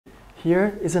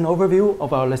Here is an overview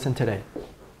of our lesson today.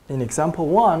 In example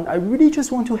 1, I really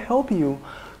just want to help you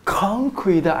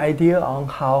concrete the idea on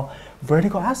how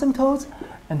vertical asymptotes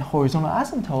and horizontal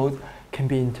asymptotes can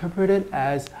be interpreted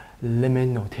as limit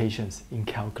notations in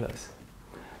calculus.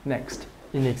 Next,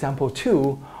 in example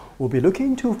 2, we'll be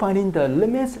looking to finding the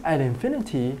limits at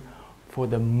infinity for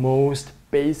the most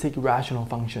basic rational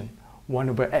function, 1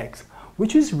 over x,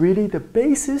 which is really the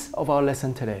basis of our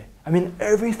lesson today. I mean,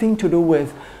 everything to do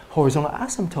with horizontal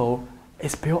asymptote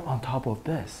is built on top of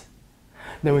this.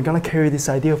 Then we're going to carry this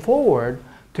idea forward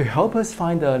to help us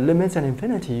find the limits at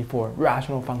infinity for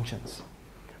rational functions.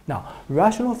 Now,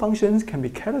 rational functions can be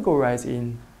categorized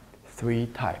in 3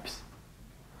 types.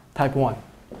 Type 1,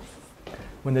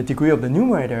 when the degree of the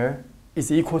numerator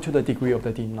is equal to the degree of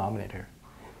the denominator.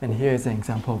 And here is an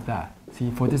example of that. See,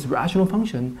 for this rational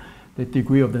function, the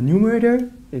degree of the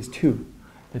numerator is 2.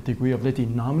 The degree of the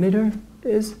denominator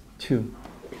is 2.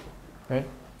 Right?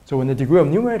 So when the degree of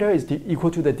numerator is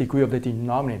equal to the degree of the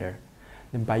denominator,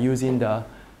 then by using the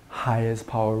highest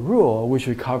power rule, which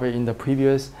we covered in the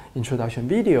previous introduction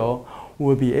video,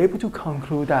 we'll be able to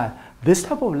conclude that this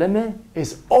type of limit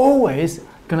is always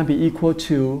going to be equal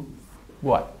to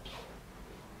what?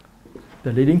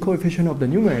 The leading coefficient of the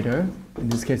numerator, in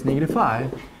this case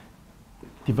 -5,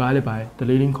 divided by the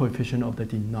leading coefficient of the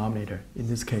denominator, in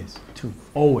this case 2,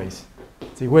 always.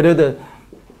 See, whether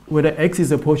x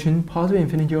is approaching positive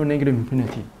infinity or negative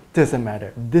infinity, doesn't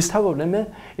matter. This type of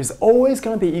limit is always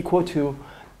going to be equal to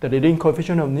the leading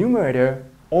coefficient of the numerator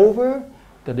over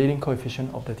the leading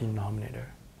coefficient of the denominator.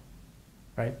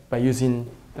 Right? By using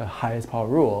the highest power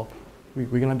rule, we're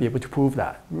going to be able to prove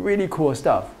that. Really cool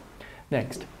stuff.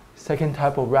 Next, second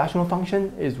type of rational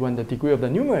function is when the degree of the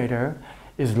numerator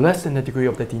is less than the degree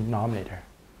of the denominator.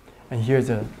 And here's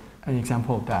an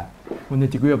example of that. When the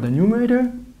degree of the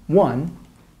numerator, 1,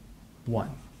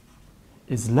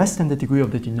 is less than the degree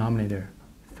of the denominator,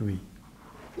 3.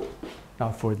 Now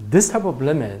for this type of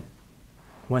limit,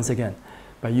 once again,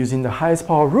 by using the highest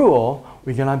power rule,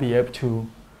 we're going to be able to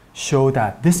show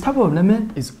that this type of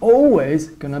limit is always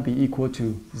going to be equal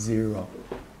to 0.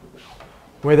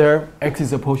 Whether x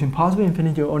is approaching positive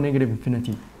infinity or negative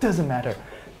infinity, doesn't matter.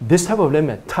 This type of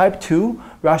limit, type 2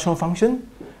 rational function,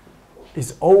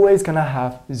 is always going to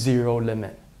have 0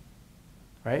 limit.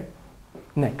 Right?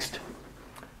 Next.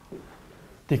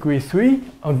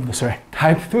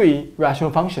 Type 3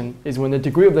 rational function is when the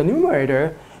degree of the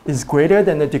numerator is greater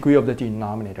than the degree of the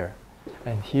denominator.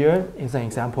 And here is an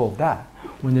example of that.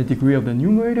 When the degree of the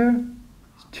numerator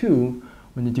is 2,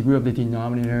 when the degree of the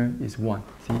denominator is 1.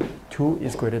 See, 2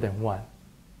 is greater than 1.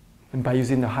 And by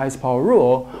using the highest power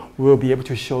rule, we'll be able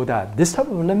to show that this type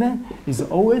of limit is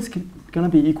always going to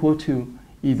be equal to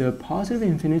either positive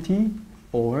infinity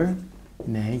or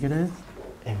negative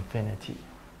infinity.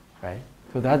 Right?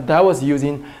 So that was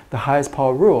using the highest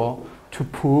power rule to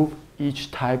prove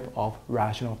each type of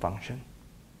rational function.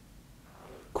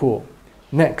 Cool.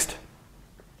 Next,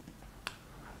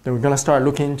 then we're going to start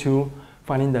looking into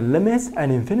finding the limits at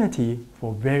infinity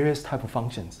for various types of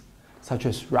functions, such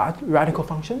as radical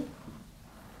function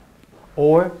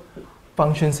or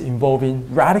functions involving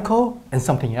radical and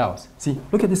something else. See,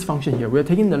 look at this function here. We're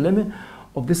taking the limit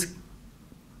of this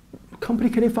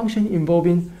complicated function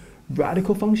involving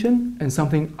radical function and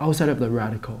something outside of the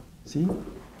radical. See?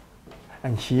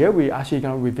 And here we're actually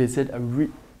going to revisit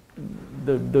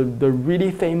the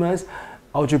really famous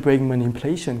algebraic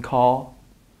manipulation called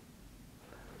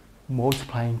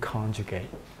multiplying conjugate.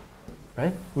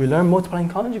 Right? We learned multiplying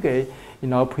conjugate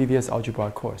in our previous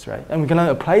algebra course, right? And we're going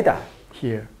to apply that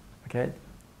here. Okay?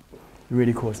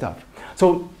 Really cool stuff.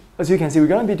 So as you can see, we're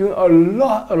going to be doing a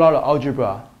lot of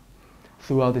algebra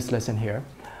throughout this lesson here.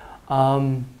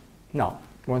 Now,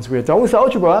 once we're done with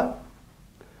algebra,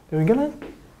 then we're going to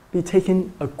be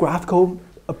taking a graphical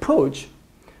approach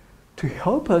to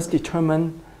help us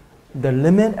determine the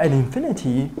limit at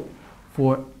infinity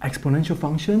for exponential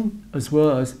function as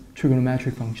well as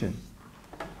trigonometric function.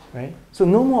 Right? So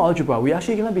no more algebra. We're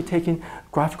actually going to be taking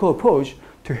graphical approach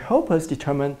to help us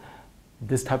determine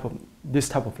this type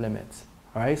of limits.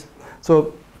 All right?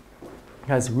 So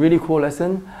guys, really cool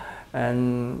lesson.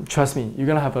 And trust me, you're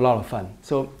going to have a lot of fun.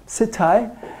 So sit tight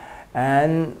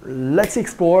and let's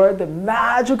explore the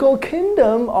magical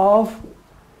kingdom of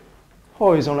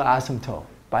horizontal asymptote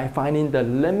by finding the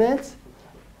limits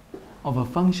of a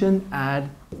function at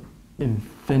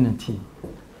infinity.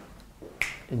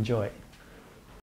 Enjoy.